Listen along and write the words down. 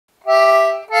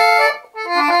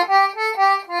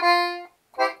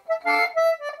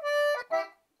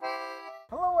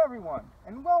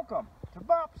and welcome to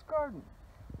Bob's Garden.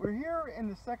 We're here in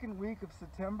the second week of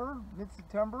September,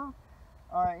 mid-September,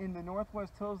 in the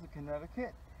Northwest Hills of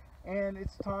Connecticut, and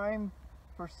it's time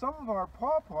for some of our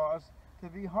pawpaws to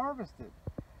be harvested.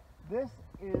 This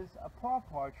is a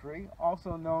pawpaw tree,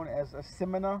 also known as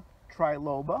Asimina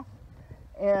triloba,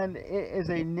 and it is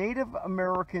a Native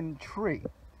American tree.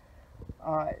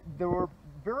 They were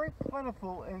very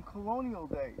plentiful in colonial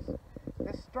days.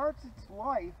 It starts its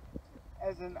life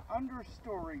as an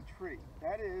understory tree.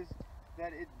 That is,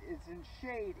 that it is in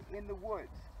shade in the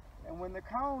woods. And when the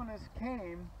colonists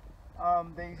came,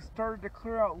 they started to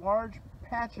clear out large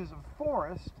patches of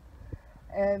forest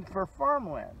and for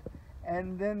farmland.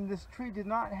 And then this tree did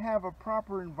not have a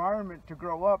proper environment to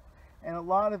grow up, and a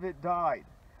lot of it died.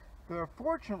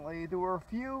 Fortunately, there were a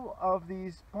few of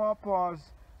these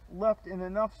pawpaws left in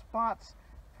enough spots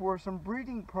for some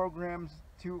breeding programs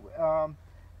to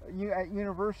at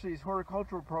universities,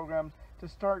 horticultural programs, to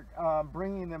start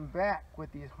bringing them back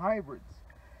with these hybrids.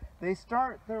 They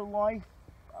start their life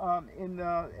in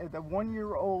the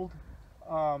 1-year-old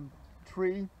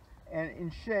tree and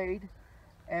in shade,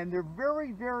 and they're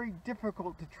very, very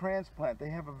difficult to transplant.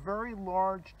 They have a very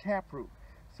large taproot,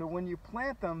 so when you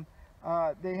plant them,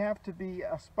 they have to be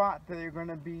a spot that they're going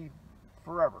to be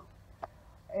forever,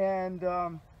 and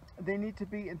they need to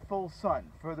be in full sun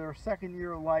for their second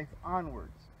year of life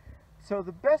onwards. So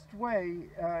the best way,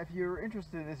 if you're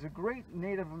interested, is a great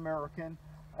Native American.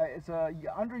 It's a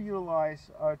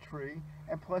underutilized tree,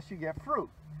 and plus you get fruit.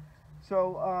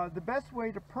 So the best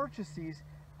way to purchase these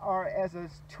are as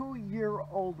a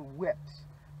 2-year-old whips.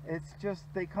 It's just,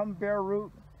 they come bare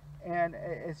root, and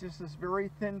it's just this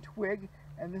very thin twig,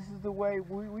 and this is the way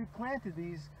we planted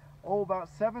these, about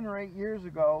 7 or 8 years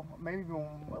ago, maybe even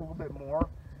a little bit more,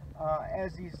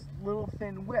 as these little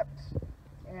thin whips.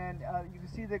 And you can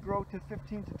see they grow to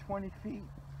 15 to 20 feet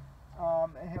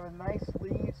and have a nice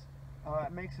leaves.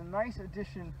 It makes a nice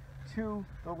addition to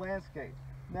the landscape.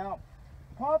 Now,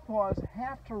 pawpaws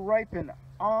have to ripen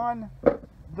on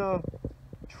the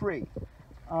tree.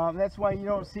 That's why you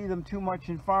don't see them too much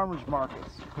in farmers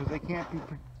markets, because they can't be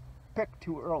picked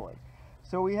too early.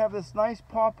 So we have this nice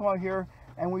pawpaw here,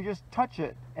 and we just touch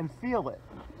it and feel it.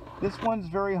 This one's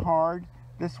very hard.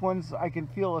 This one's, I can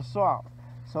feel, is soft.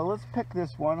 So let's pick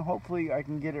this one. Hopefully I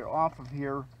can get it off of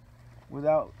here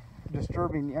without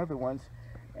disturbing the other ones.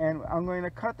 And I'm going to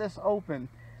cut this open.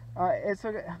 It's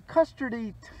a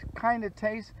custardy kind of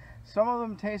taste. Some of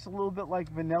them taste a little bit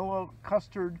like vanilla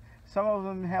custard. Some of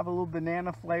them have a little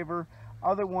banana flavor.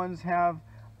 Other ones have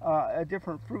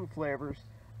different fruit flavors.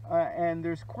 And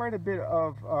there's quite a bit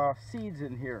of seeds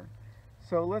in here.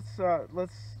 So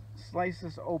let's slice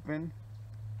this open.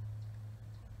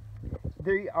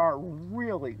 They are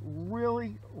really,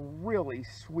 really, really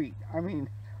sweet. I mean,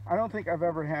 I don't think I've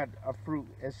ever had a fruit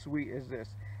as sweet as this.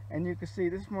 And you can see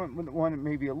this one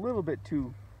may be a little bit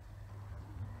too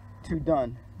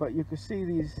done, but you can see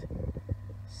these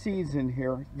seeds in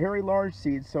here, very large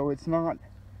seeds, so it's not,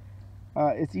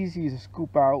 it's easy to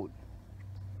scoop out.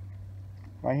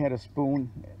 If I had a spoon,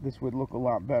 this would look a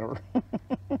lot better.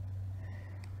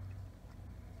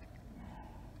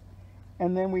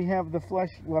 And then we have the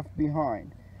flesh left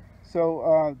behind.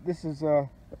 So this is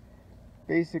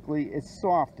basically, it's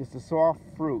soft. It's a soft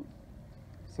fruit.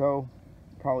 So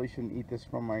probably shouldn't eat this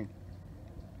from my,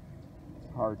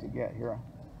 hard to get here.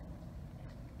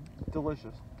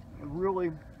 Delicious. Really,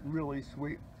 really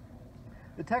sweet.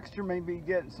 The texture may be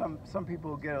some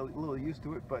people get a little used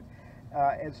to it, but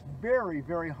it's very,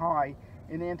 very high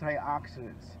in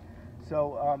antioxidants.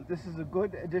 So this is a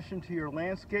good addition to your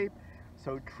landscape.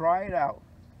 So try it out.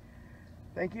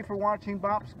 Thank you for watching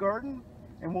Bob's Garden,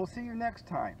 and we'll see you next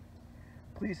time.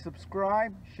 Please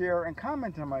subscribe, share, and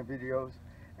comment on my videos.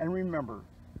 And remember,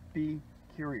 be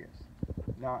curious,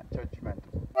 not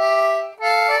judgmental.